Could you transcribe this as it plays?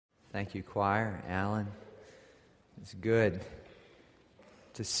Thank you, choir. Alan, it's good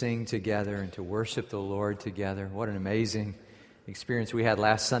to sing together and to worship the Lord together. What an amazing experience we had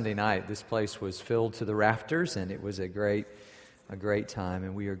last Sunday night. This place was filled to the rafters, and it was a great time,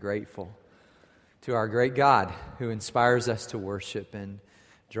 and we are grateful to our great God who inspires us to worship and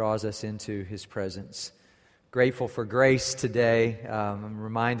draws us into His presence. Grateful for grace today. I'm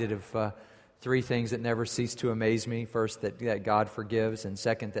reminded of three things that never cease to amaze me. First, that God forgives, and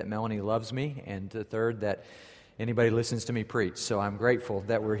second, that Melanie loves me, and the third, that anybody listens to me preach. So I'm grateful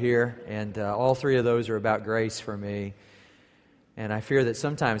that we're here, and all three of those are about grace for me. And I fear that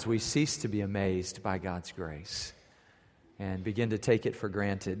sometimes we cease to be amazed by God's grace and begin to take it for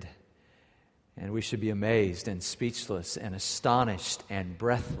granted. And we should be amazed and speechless and astonished and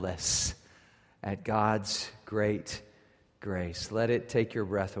breathless at God's great grace. Let it take your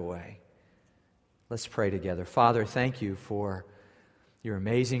breath away. Let's pray together. Father, thank you for your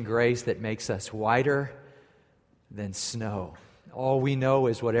amazing grace that makes us whiter than snow. All we know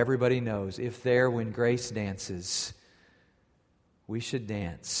is what everybody knows. If there, when grace dances, we should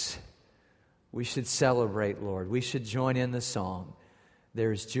dance. We should celebrate, Lord. We should join in the song.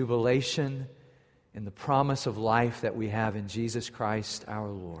 There is jubilation in the promise of life that we have in Jesus Christ our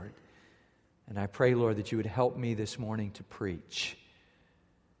Lord. And I pray, Lord, that you would help me this morning to preach.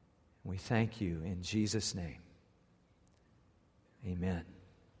 We thank you in Jesus' name. Amen.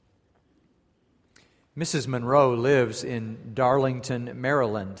 Mrs. Monroe lives in Darlington,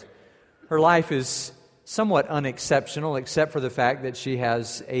 Maryland. Her life is somewhat unexceptional, except for the fact that she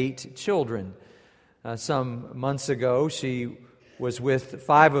has 8 children. Some months ago, she was with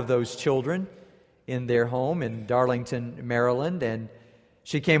 5 of those children in their home in Darlington, Maryland, and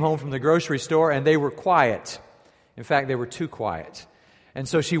she came home from the grocery store, and they were quiet. In fact, they were too quiet. And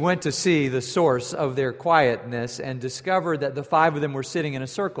so she went to see the source of their quietness and discovered that the 5 of them were sitting in a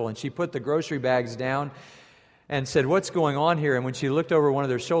circle. And she put the grocery bags down and said, "What's going on here?" And when she looked over one of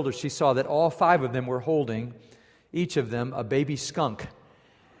their shoulders, she saw that all 5 of them were holding, each of them, a baby skunk.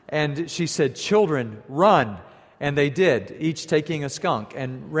 And she said, "Children, run." And they did, each taking a skunk,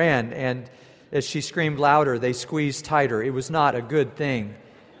 and ran. And as she screamed louder, they squeezed tighter. It was not a good thing.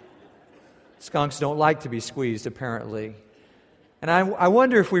 Skunks don't like to be squeezed, apparently. And I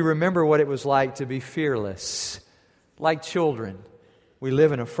wonder if we remember what it was like to be fearless, like children. We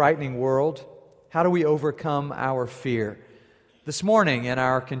live in a frightening world. How do we overcome our fear? This morning, in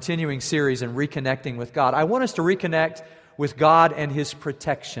our continuing series in Reconnecting with God, I want us to reconnect with God and His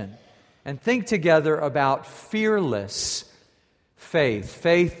protection and think together about fearless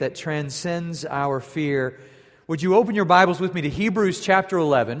faith that transcends our fear. Would you open your Bibles with me to Hebrews chapter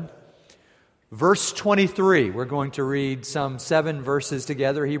 11? Verse 23, we're going to read some 7 verses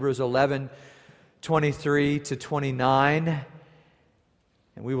together, Hebrews 11, 23 to 29,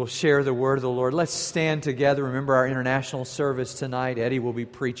 and we will share the word of the Lord. Let's stand together. Remember our international service tonight. Eddie will be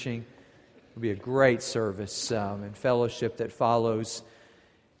preaching. It will be a great service and fellowship that follows.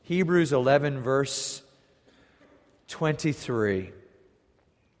 Hebrews 11, verse 23.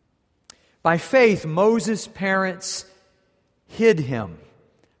 By faith, Moses' parents hid him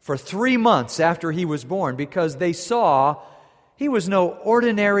for 3 months after he was born, because they saw he was no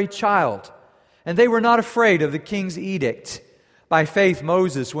ordinary child, and they were not afraid of the king's edict. By faith,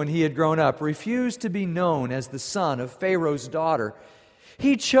 Moses, when he had grown up, refused to be known as the son of Pharaoh's daughter.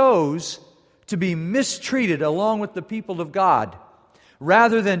 He chose to be mistreated along with the people of God,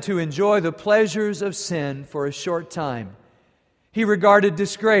 rather than to enjoy the pleasures of sin for a short time. He regarded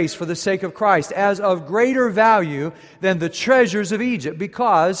disgrace for the sake of Christ as of greater value than the treasures of Egypt,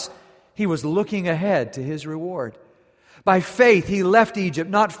 because he was looking ahead to his reward. By faith he left Egypt,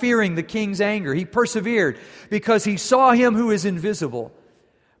 not fearing the king's anger. He persevered because he saw Him who is invisible.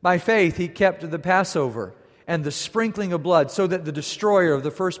 By faith he kept the Passover and the sprinkling of blood, so that the destroyer of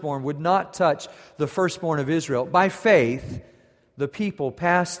the firstborn would not touch the firstborn of Israel. By faith the people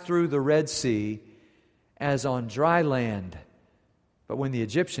passed through the Red Sea as on dry land. But when the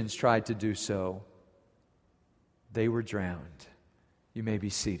Egyptians tried to do so, they were drowned. You may be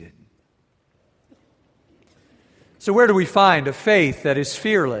seated. So where do we find a faith that is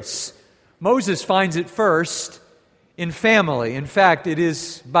fearless? Moses finds it first in family. In fact, it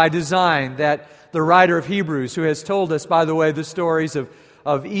is by design that the writer of Hebrews, who has told us, by the way, the stories of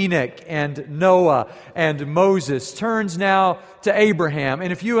Enoch and Noah and Moses, turns now to Abraham.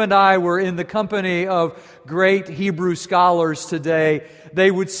 And if you and I were in the company of great Hebrew scholars today, they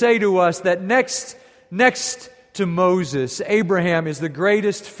would say to us that next to Moses, Abraham is the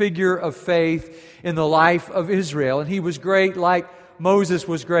greatest figure of faith in the life of Israel. And he was great like Moses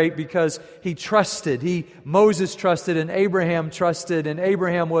was great because he trusted. Moses trusted and Abraham trusted, and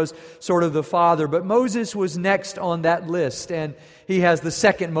Abraham was sort of the father. But Moses was next on that list, and he has the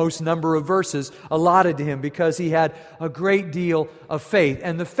second most number of verses allotted to him because he had a great deal of faith.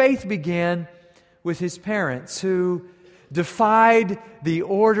 And the faith began with his parents, who defied the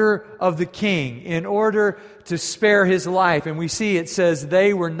order of the king in order to spare his life. And we see it says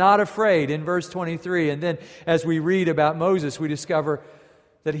they were not afraid in verse 23. And then as we read about Moses, we discover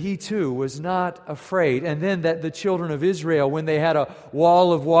that he too was not afraid. And then that the children of Israel, when they had a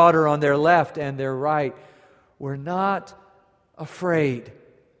wall of water on their left and their right, were not afraid.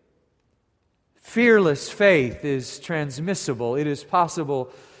 Fearless faith is transmissible. It is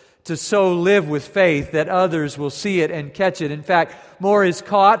possible to so live with faith that others will see it and catch it. In fact, more is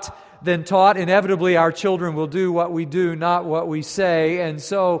caught than taught. Inevitably, our children will do what we do, not what we say. And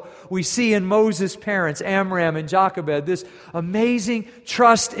so we see in Moses' parents, Amram and Jochebed, this amazing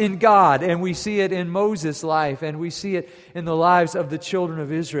trust in God. And we see it in Moses' life, and we see it in the lives of the children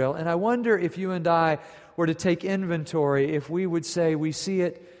of Israel. And I wonder if you and I were to take inventory, if we would say we see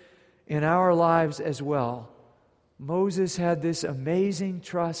it in our lives as well. Moses had this amazing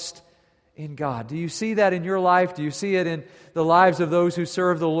trust in God. Do you see that in your life? Do you see it in the lives of those who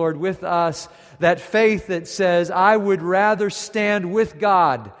serve the Lord with us? That faith that says, I would rather stand with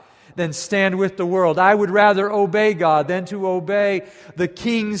God than stand with the world. I would rather obey God than to obey the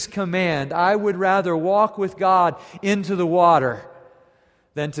king's command. I would rather walk with God into the water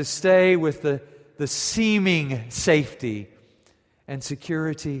than to stay with the seeming safety and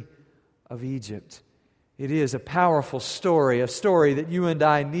security of Egypt. It is a powerful story, a story that you and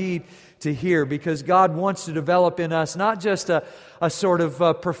I need to hear, because God wants to develop in us not just a sort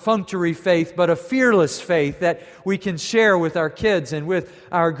of perfunctory faith, but a fearless faith that we can share with our kids and with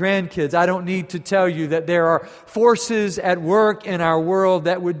our grandkids. I don't need to tell you that there are forces at work in our world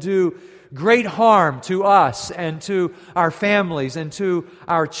that would do great harm to us and to our families and to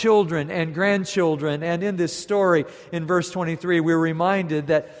our children and grandchildren. And in this story, in verse 23, we're reminded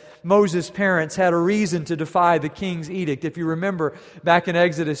that Moses' parents had a reason to defy the king's edict. If you remember back in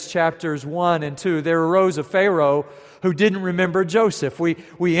Exodus chapters 1 and 2, there arose a Pharaoh who didn't remember Joseph.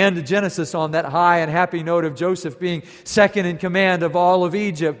 We end Genesis on that high and happy note of Joseph being second in command of all of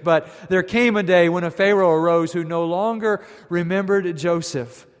Egypt. But there came a day when a Pharaoh arose who no longer remembered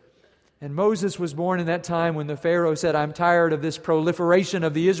Joseph. And Moses was born in that time when the Pharaoh said, I'm tired of this proliferation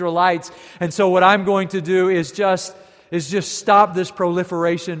of the Israelites, and so what I'm going to do is just stop this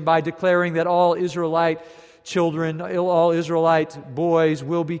proliferation by declaring that all Israelite children, all Israelite boys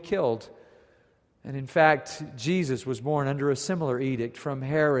will be killed. And in fact, Jesus was born under a similar edict from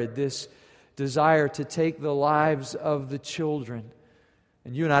Herod, this desire to take the lives of the children.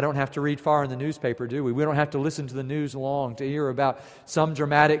 And you and I don't have to read far in the newspaper, do we? We don't have to listen to the news long to hear about some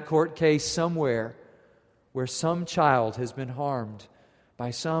dramatic court case somewhere where some child has been harmed by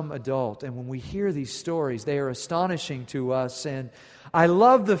some adult. And when we hear these stories, they are astonishing to us. And I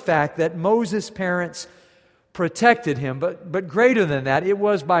love the fact that Moses' parents protected him, but greater than that, it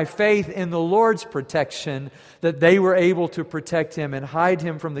was by faith in the Lord's protection that they were able to protect him and hide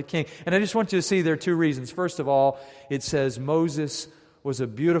him from the king. And I just want you to see there are two reasons. First of all, it says Moses was a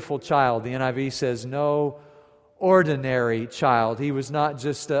beautiful child. The NIV says no ordinary child. He was not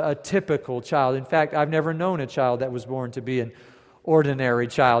just a typical child. In fact, I've never known a child that was born to be an ordinary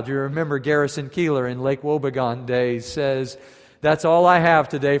child. You remember Garrison Keillor in Lake Wobegon days says, that's all I have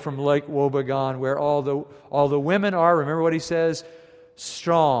today from Lake Wobegon, where all the women are, remember what he says,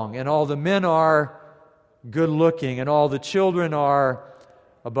 strong, and all the men are good looking, and all the children are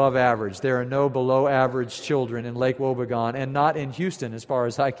above average. There are no below average children in Lake Wobegon, and not in Houston as far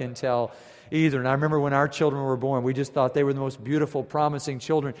as I can tell either. And I remember when our children were born, we just thought they were the most beautiful, promising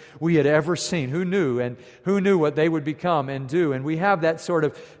children we had ever seen. Who knew? And who knew what they would become and do? And we have that sort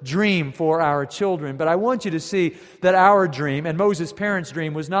of dream for our children. But I want you to see that our dream, and Moses' parents'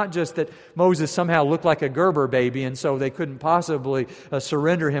 dream, was not just that Moses somehow looked like a Gerber baby and so they couldn't possibly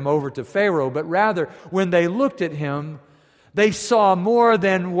surrender him over to Pharaoh, but rather when they looked at him, they saw more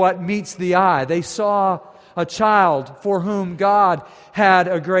than what meets the eye. They saw a child for whom God had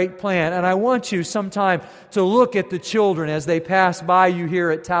a great plan. And I want you sometime to look at the children as they pass by you here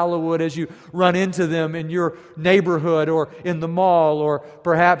at Tallowood, as you run into them in your neighborhood or in the mall, or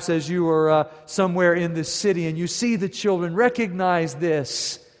perhaps as you are somewhere in the city, and you see the children. Recognize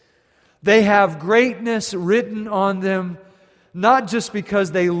this. They have greatness written on them, not just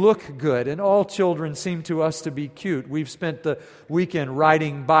because they look good, and all children seem to us to be cute. We've spent the weekend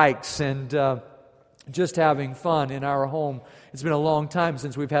riding bikes, and just having fun in our home. It's been a long time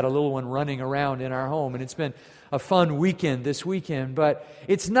since we've had a little one running around in our home, and it's been a fun weekend this weekend. But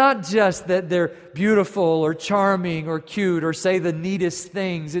it's not just that they're beautiful or charming or cute or say the neatest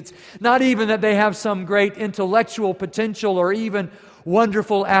things. It's not even that they have some great intellectual potential or even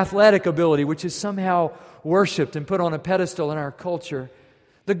wonderful athletic ability, which is somehow worshipped and put on a pedestal in our culture.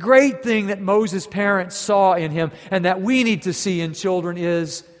 The great thing that Moses' parents saw in him and that we need to see in children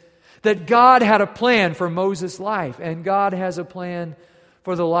is that God had a plan for Moses' life, and God has a plan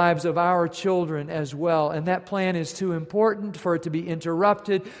for the lives of our children as well. And that plan is too important for it to be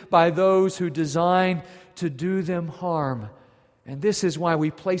interrupted by those who design to do them harm. And this is why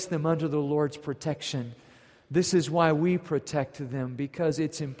we place them under the Lord's protection. This is why we protect them, because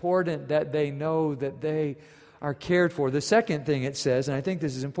it's important that they know that they are cared for. The second thing it says, and I think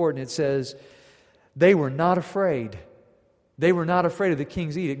this is important, it says, they were not afraid. They were not afraid of the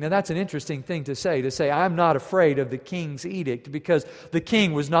king's edict. Now that's an interesting thing to say, I'm not afraid of the king's edict, because the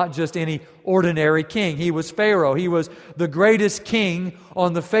king was not just any ordinary king. He was Pharaoh. He was the greatest king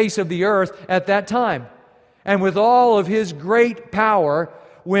on the face of the earth at that time. And with all of his great power,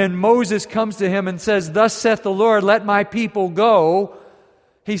 when Moses comes to him and says, "Thus saith the Lord, let my people go,"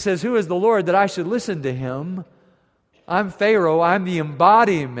 he says, "Who is the Lord that I should listen to him? I'm Pharaoh. I'm the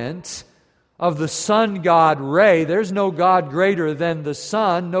embodiment of the sun god Re. There's no God greater than the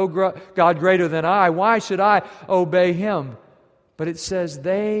sun, no God greater than I. Why should I obey him?" But it says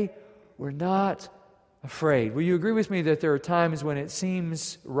they were not afraid. Will you agree with me that there are times when it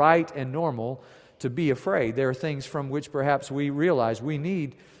seems right and normal to be afraid? There are things from which perhaps we realize we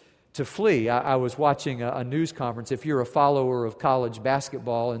need to flee. I was watching a news conference. If you're a follower of college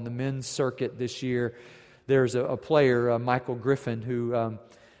basketball in the men's circuit this year, there's a player, Michael Griffin, who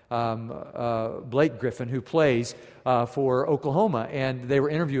Blake Griffin, who plays for Oklahoma, and they were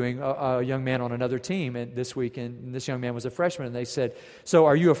interviewing a young man on another team this week, and this young man was a freshman, and they said, "So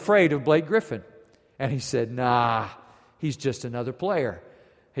are you afraid of Blake Griffin?" And he said, "Nah, he's just another player.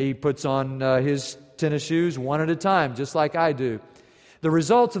 He puts on his tennis shoes one at a time, just like I do." The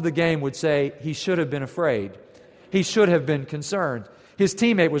results of the game would say he should have been afraid. He should have been concerned. His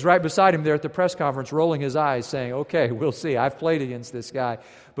teammate was right beside him there at the press conference, rolling his eyes, saying, "Okay, we'll see. I've played against this guy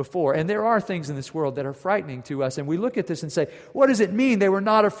before." And there are things in this world that are frightening to us, and we look at this and say, what does it mean they were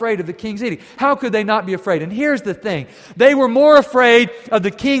not afraid of the king's edict? How could they not be afraid? And here's the thing. They were more afraid of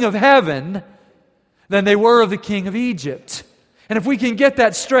the king of heaven than they were of the king of Egypt. And if we can get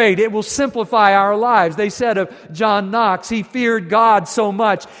that straight, it will simplify our lives. They said of John Knox, he feared God so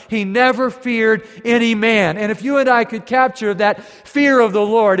much, he never feared any man. And if you and I could capture that fear of the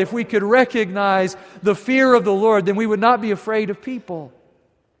Lord, if we could recognize the fear of the Lord, then we would not be afraid of people.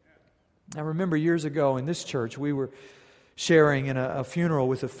 I remember years ago in this church, we were sharing in a funeral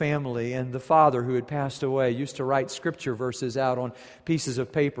with a family, and the father who had passed away used to write scripture verses out on pieces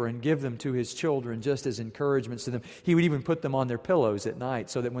of paper and give them to his children just as encouragements to them. He would even put them on their pillows at night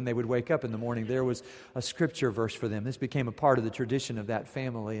so that when they would wake up in the morning, there was a scripture verse for them. This became a part of the tradition of that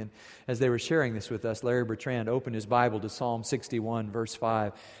family. And as they were sharing this with us, Larry Bertrand opened his Bible to Psalm 61, verse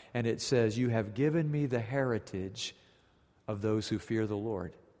 5, and it says, "You have given me the heritage of those who fear the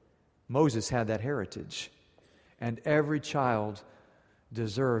Lord." Moses had that heritage. And every child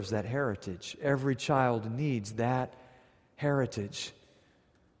deserves that heritage. Every child needs that heritage.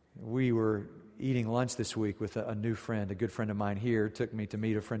 We were eating lunch this week with a new friend, a good friend of mine here, took me to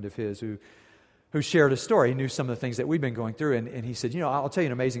meet a friend of his who shared a story. He knew some of the things that we've been going through, and he said, I'll tell you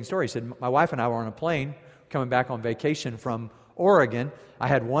an amazing story. He said, my wife and I were on a plane coming back on vacation from Oregon. I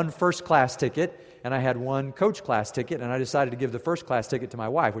had one first class ticket, and I had one coach class ticket, and I decided to give the first class ticket to my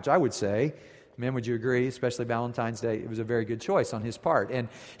wife, which I would say, men, would you agree, especially Valentine's Day, it was a very good choice on his part. And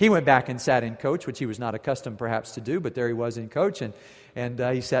he went back and sat in coach, which he was not accustomed perhaps to do, but there he was in coach, and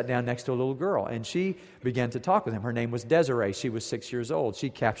he sat down next to a little girl, and she began to talk with him. Her name was Desiree. She was 6 years old.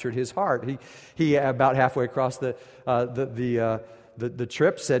 She captured his heart. He about halfway across the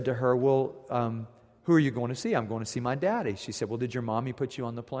trip said to her, "Well, who are you going to see?" "I'm going to see my daddy." She said, "Well, did your mommy put you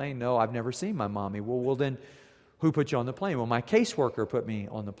on the plane?" "No, I've never seen my mommy." Well, then who put you on the plane?" "Well, my caseworker put me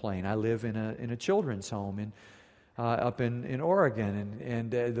on the plane. I live in a children's home up in Oregon."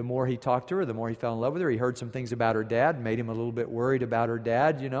 And the more he talked to her, the more he fell in love with her. He heard some things about her dad, made him a little bit worried about her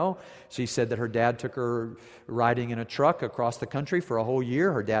dad, She said that her dad took her riding in a truck across the country for a whole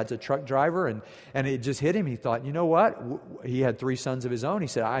year. Her dad's a truck driver, and it just hit him. He thought, you know what? He had 3 sons of his own. He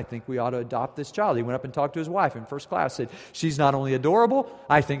said, "I think we ought to adopt this child." He went up and talked to his wife in first class, said, "She's not only adorable,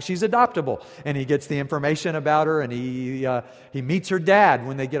 I think she's adoptable." And he gets the information about her, and he meets her dad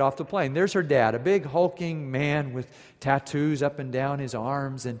when they get off the plane. There's her dad, a big hulking man with with tattoos up and down his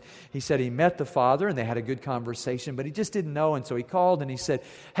arms. And he said he met the father and they had a good conversation, but he just didn't know. And so he called and he said,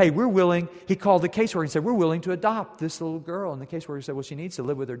 hey, we're willing. He called the caseworker and said, we're willing to adopt this little girl. And the caseworker said, well, she needs to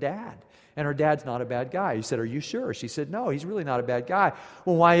live with her dad. And her dad's not a bad guy. He said, are you sure? She said, no, he's really not a bad guy.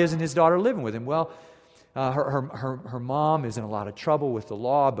 Well, why isn't his daughter living with him? Well, her mom is in a lot of trouble with the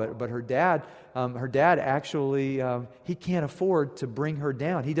law, but her dad actually, he can't afford to bring her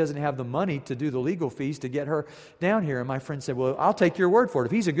down. He doesn't have the money to do the legal fees to get her down here. And my friend said, well, I'll take your word for it.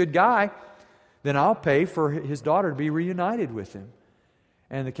 If he's a good guy, then I'll pay for his daughter to be reunited with him.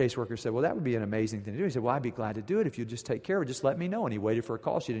 And the caseworker said, well, that would be an amazing thing to do. He said, well, I'd be glad to do it if you'd just take care of it. Just let me know. And he waited for a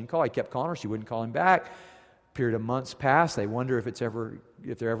call. She didn't call. He kept calling her. She wouldn't call him back. A period of months passed. They wonder if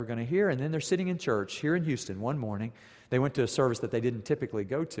they're ever going to hear. And then they're sitting in church here in Houston one morning. They went to a service that they didn't typically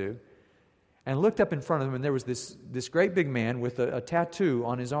go to, and looked up in front of them, and there was this great big man with a tattoo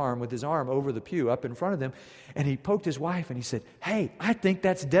on his arm, with his arm over the pew up in front of them, and he poked his wife and he said, hey, I think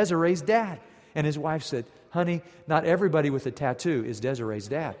that's Desiree's dad. And his wife said, honey, not everybody with a tattoo is Desiree's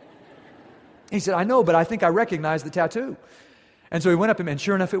dad. He said, I know, but I think I recognize the tattoo. And so he went up to him, and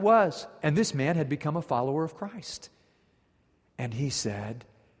sure enough it was. And this man had become a follower of Christ. And he said,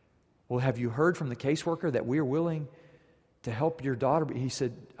 well, have you heard from the caseworker that we're willing to help your daughter? He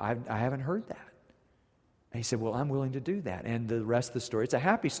said, I haven't heard that. And he said, well, I'm willing to do that. And the rest of the story, it's a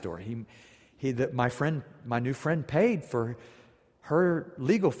happy story. My new friend paid for her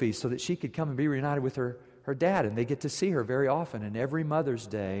legal fees so that she could come and be reunited with her dad. And they get to see her very often. And every Mother's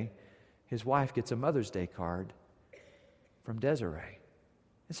Day, his wife gets a Mother's Day card from Desiree.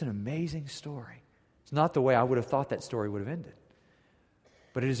 It's an amazing story. It's not the way I would have thought that story would have ended.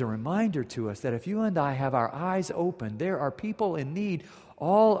 But it is a reminder to us that if you and I have our eyes open, there are people in need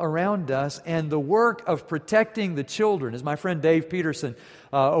all around us, and the work of protecting the children, as my friend Dave Peterson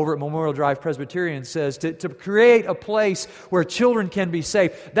over at Memorial Drive Presbyterian says, to create a place where children can be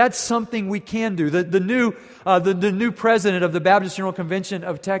safe, that's something we can do. The new president of the Baptist General Convention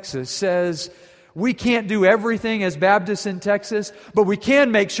of Texas says, we can't do everything as Baptists in Texas, but we can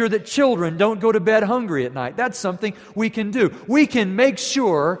make sure that children don't go to bed hungry at night. That's something we can do. We can make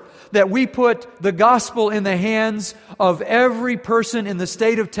sure that we put the gospel in the hands of every person in the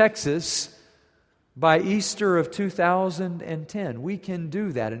state of Texas by Easter of 2010. We can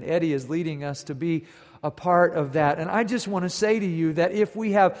do that, and Eddie is leading us to be a part of that. And I just want to say to you that if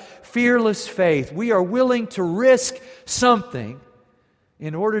we have fearless faith, we are willing to risk something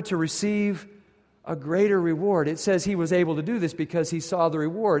in order to receive a greater reward. It says he was able to do this because he saw the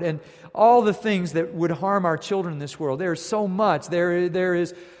reward. And all the things that would harm our children in this world, there's so much. There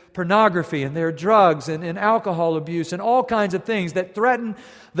is pornography, and there are drugs and alcohol abuse and all kinds of things that threaten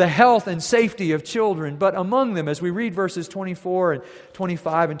the health and safety of children. But among them, as we read verses 24 and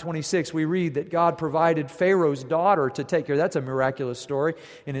 25 and 26, we read that God provided Pharaoh's daughter to take care. That's a miraculous story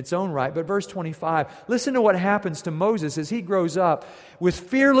in its own right. But verse 25, listen to what happens to Moses as he grows up. With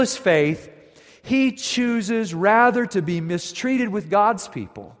fearless faith, he chooses rather to be mistreated with God's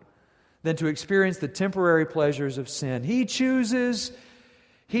people than to experience the temporary pleasures of sin. He chooses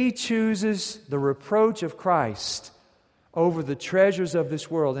the reproach of Christ over the treasures of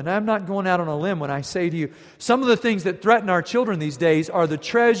this world. And I'm not going out on a limb when I say to you, some of the things that threaten our children these days are the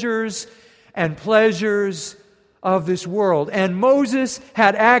treasures and pleasures of this world. And Moses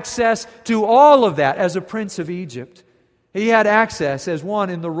had access to all of that as a prince of Egypt. He had access as one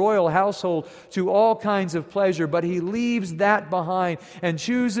in the royal household to all kinds of pleasure, but he leaves that behind and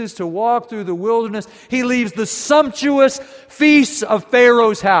chooses to walk through the wilderness. He leaves the sumptuous feasts of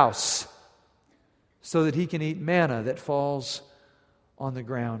Pharaoh's house so that he can eat manna that falls on the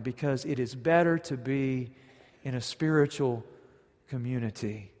ground, because it is better to be in a spiritual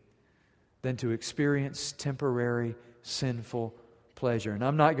community than to experience temporary sinful pleasure. And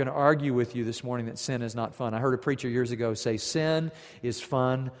I'm not going to argue with you this morning that sin is not fun. I heard a preacher years ago say, sin is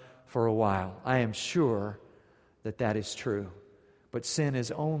fun for a while. I am sure that is true. But sin is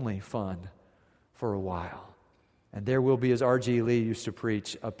only fun for a while. And there will be, as R.G. Lee used to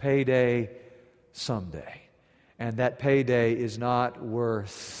preach, a payday someday. And that payday is not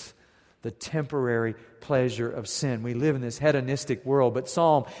worth the temporary pleasure of sin. We live in this hedonistic world, but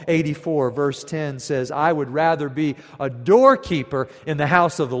Psalm 84 verse 10 says, I would rather be a doorkeeper in the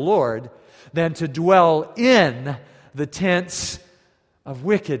house of the Lord than to dwell in the tents of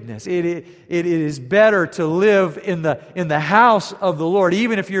wickedness. It is better to live in the house of the Lord,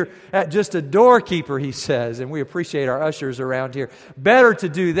 even if you're just a doorkeeper, he says, and we appreciate our ushers around here. Better to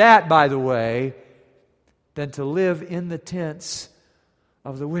do that, by the way, than to live in the tents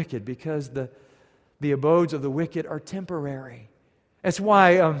of the wicked, because the abodes of the wicked are temporary. That's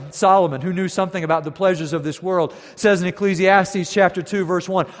why Solomon, who knew something about the pleasures of this world, says in Ecclesiastes chapter 2, verse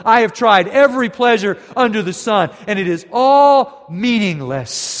 1, I have tried every pleasure under the sun, and it is all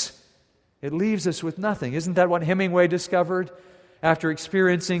meaningless. It leaves us with nothing. Isn't that what Hemingway discovered after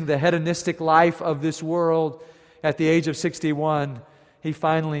experiencing the hedonistic life of this world? At the age of 61, he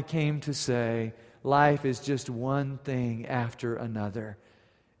finally came to say, life is just one thing after another,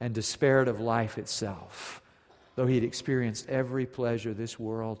 and despaired of life itself, though he'd experienced every pleasure this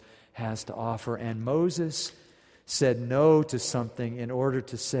world has to offer. And Moses said no to something in order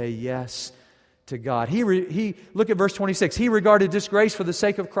to say yes to God. He look at verse 26. He regarded disgrace for the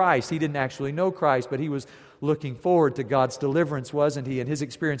sake of Christ. He didn't actually know Christ, but he was looking forward to God's deliverance, wasn't he? And his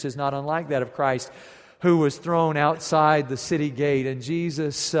experience is not unlike that of Christ, who was thrown outside the city gate. And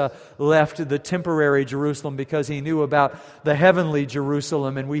Jesus left the temporary Jerusalem because he knew about the heavenly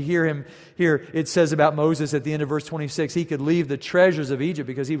Jerusalem. And we hear him here, it says about Moses at the end of verse 26, he could leave the treasures of Egypt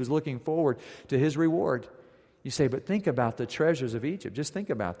because he was looking forward to his reward. You say, but think about the treasures of Egypt. Just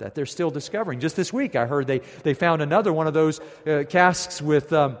think about that. They're still discovering. Just this week I heard they found another one of those casks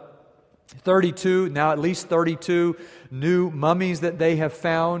with 32, now at least 32 new mummies that they have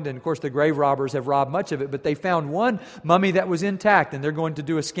found. And of course the grave robbers have robbed much of it, but they found one mummy that was intact, and they're going to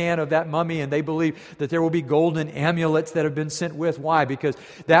do a scan of that mummy, and they believe that there will be golden amulets that have been sent with. Why? Because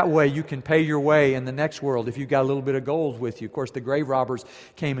that way you can pay your way in the next world if you've got a little bit of gold with you. Of course the grave robbers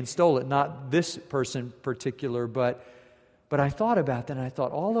came and stole it, not this person particular, but I thought about that, and I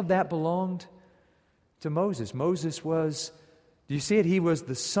thought all of that belonged to Moses. Moses was, do you see it? He was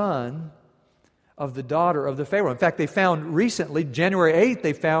the son of the daughter of the Pharaoh. In fact, they found recently, January 8th,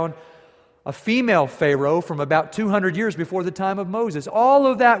 they found a female Pharaoh from about 200 years before the time of Moses. All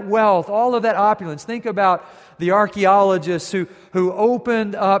of that wealth, all of that opulence. Think about the archaeologists who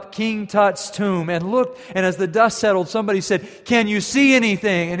opened up King Tut's tomb and looked, and as the dust settled, somebody said, can you see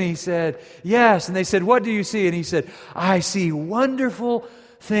anything? And he said, yes. And they said, what do you see? And he said, I see wonderful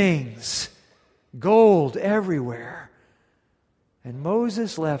things, gold everywhere. And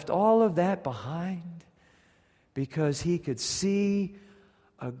Moses left all of that behind because he could see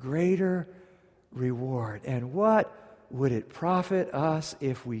a greater reward. And what would it profit us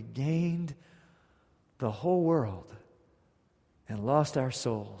if we gained the whole world and lost our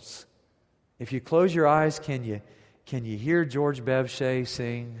souls? If you close your eyes, can you hear George Bevshay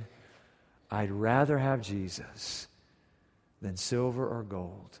sing, I'd rather have Jesus than silver or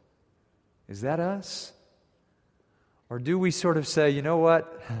gold? Is that us? Or do we sort of say, you know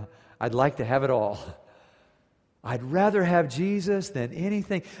what, I'd like to have it all. I'd rather have Jesus than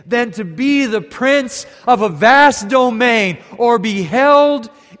anything, than to be the prince of a vast domain or be held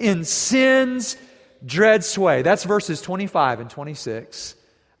in sin's dread sway. That's verses 25 and 26.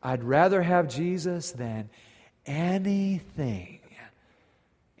 I'd rather have Jesus than anything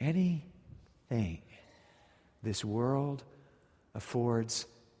this world affords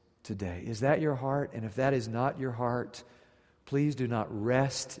today. Is that your heart? And if that is not your heart, please do not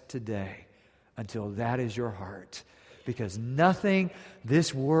rest today until that is your heart. Because nothing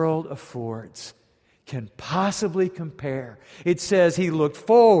this world affords can possibly compare. It says he looked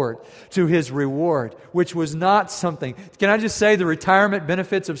forward to his reward, which was not something. Can I just say the retirement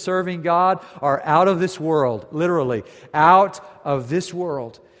benefits of serving God are out of this world, literally, out of this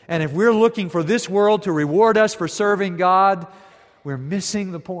world. And if we're looking for this world to reward us for serving God, we're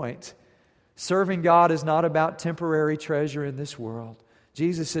missing the point. Serving God is not about temporary treasure in this world.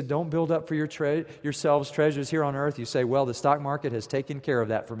 Jesus said, don't build up for yourselves treasures here on earth. You say, well, the stock market has taken care of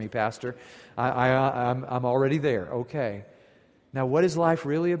that for me, Pastor. I'm already there. Okay. Now, what is life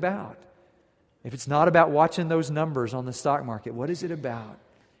really about? If it's not about watching those numbers on the stock market, what is it about?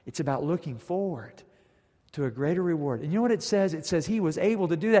 It's about looking forward to a greater reward. And you know what it says? It says he was able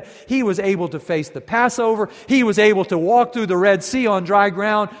to do that. He was able to face the Passover. He was able to walk through the Red Sea on dry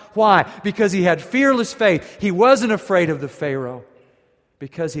ground. Why? Because he had fearless faith. He wasn't afraid of the Pharaoh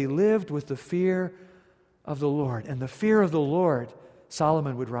because he lived with the fear of the Lord. And the fear of the Lord,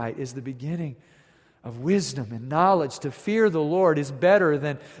 Solomon would write, is the beginning of wisdom and knowledge. To fear the Lord is better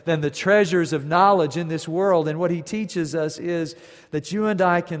than the treasures of knowledge in this world. And what he teaches us is that you and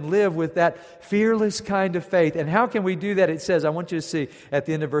I can live with that fearless kind of faith. And how can we do that? It says, I want you to see at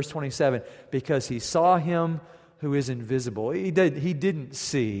the end of verse 27, because he saw him who is invisible. He didn't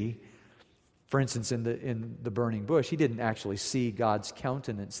see, for instance, in the burning bush, he didn't actually see God's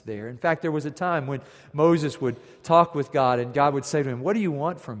countenance there. In fact, there was a time when Moses would talk with God and God would say to him, what do you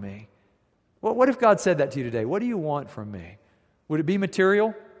want from me? Well, what if God said that to you today? What do you want from me? Would it be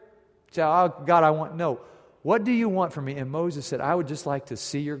material? Say, oh, God, I want... No. What do you want from me? And Moses said, I would just like to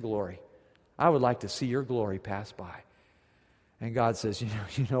see your glory. I would like to see your glory pass by. And God says,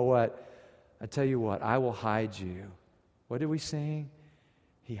 you know what? I tell you what, I will hide you. What did we sing?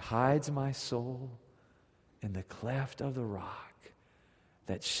 He hides my soul in the cleft of the rock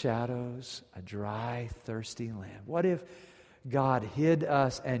that shadows a dry, thirsty land. What if God hid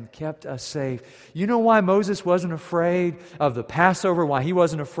us and kept us safe? You know why Moses wasn't afraid of the Passover, why he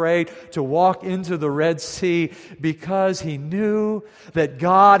wasn't afraid to walk into the Red Sea? Because he knew that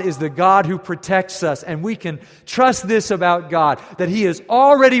God is the God who protects us, and we can trust this about God, that He is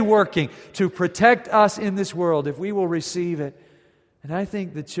already working to protect us in this world if we will receive it. And I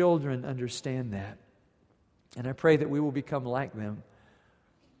think the children understand that. And I pray that we will become like them.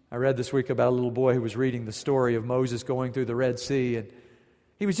 I read this week about a little boy who was reading the story of Moses going through the Red Sea, and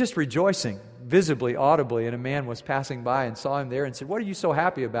he was just rejoicing, visibly, audibly, and a man was passing by and saw him there and said, "What are you so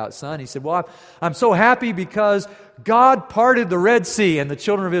happy about, son?" He said, "Well, I'm so happy because God parted the Red Sea and the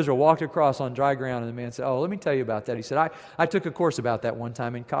children of Israel walked across on dry ground." And the man said, "Oh, let me tell you about that." He said, I took a course about that one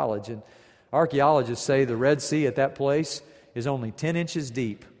time in college, and archaeologists say the Red Sea at that place is only 10 inches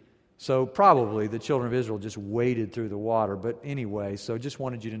deep. So probably the children of Israel just waded through the water. But anyway, so just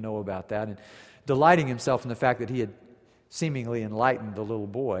wanted you to know about that. And delighting himself in the fact that he had seemingly enlightened the little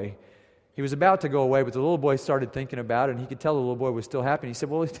boy, he was about to go away, but the little boy started thinking about it, and he could tell the little boy was still happy. And he said,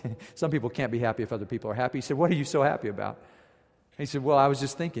 "Well, some people can't be happy if other people are happy." He said, "What are you so happy about?" He said, "Well, I was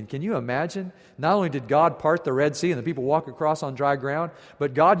just thinking, can you imagine? Not only did God part the Red Sea and the people walk across on dry ground,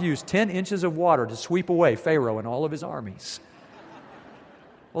 but God used 10 inches of water to sweep away Pharaoh and all of his armies."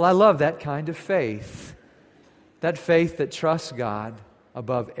 Well, I love that kind of faith. That faith that trusts God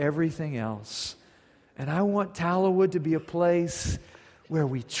above everything else. And I want Tallowood to be a place where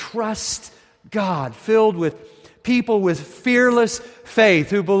we trust God, filled with people with fearless faith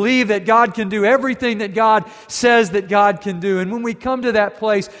who believe that God can do everything that God says that God can do. And when we come to that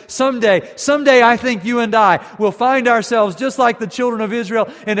place, someday I think you and I will find ourselves just like the children of Israel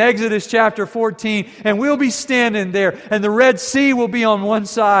in Exodus chapter 14, and we'll be standing there, and the Red Sea will be on one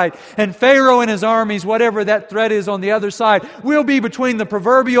side, and Pharaoh and his armies, whatever that threat is, on the other side. We'll be between the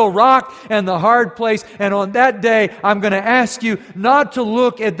proverbial rock and the hard place, and on that day, I'm going to ask you not to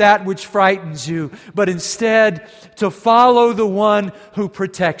look at that which frightens you, but instead to follow the one who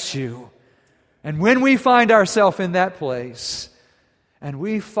protects you. And when we find ourselves in that place and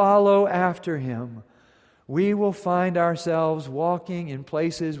we follow after Him, we will find ourselves walking in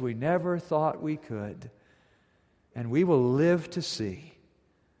places we never thought we could. And we will live to see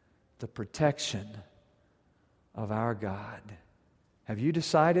the protection of our God. Have you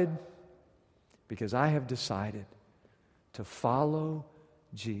decided? Because I have decided to follow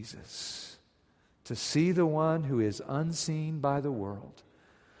Jesus. To see the one who is unseen by the world,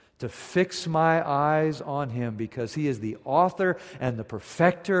 to fix my eyes on Him because He is the author and the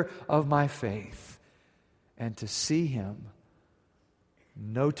perfecter of my faith, and to see Him,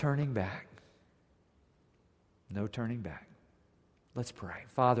 no turning back. No turning back. Let's pray.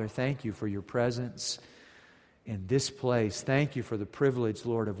 Father, thank You for Your presence in this place. Thank You for the privilege,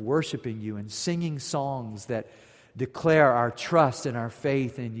 Lord, of worshiping You and singing songs that declare our trust and our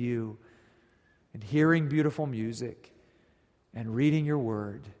faith in You, and hearing beautiful music, and reading Your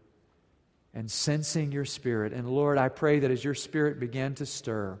Word, and sensing Your Spirit. And Lord, I pray that as Your Spirit began to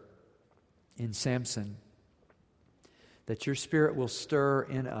stir in Samson, that Your Spirit will stir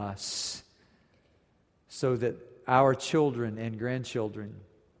in us, so that our children and grandchildren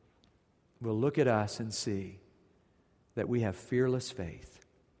will look at us and see that we have fearless faith.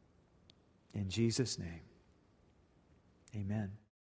 In Jesus' name, amen.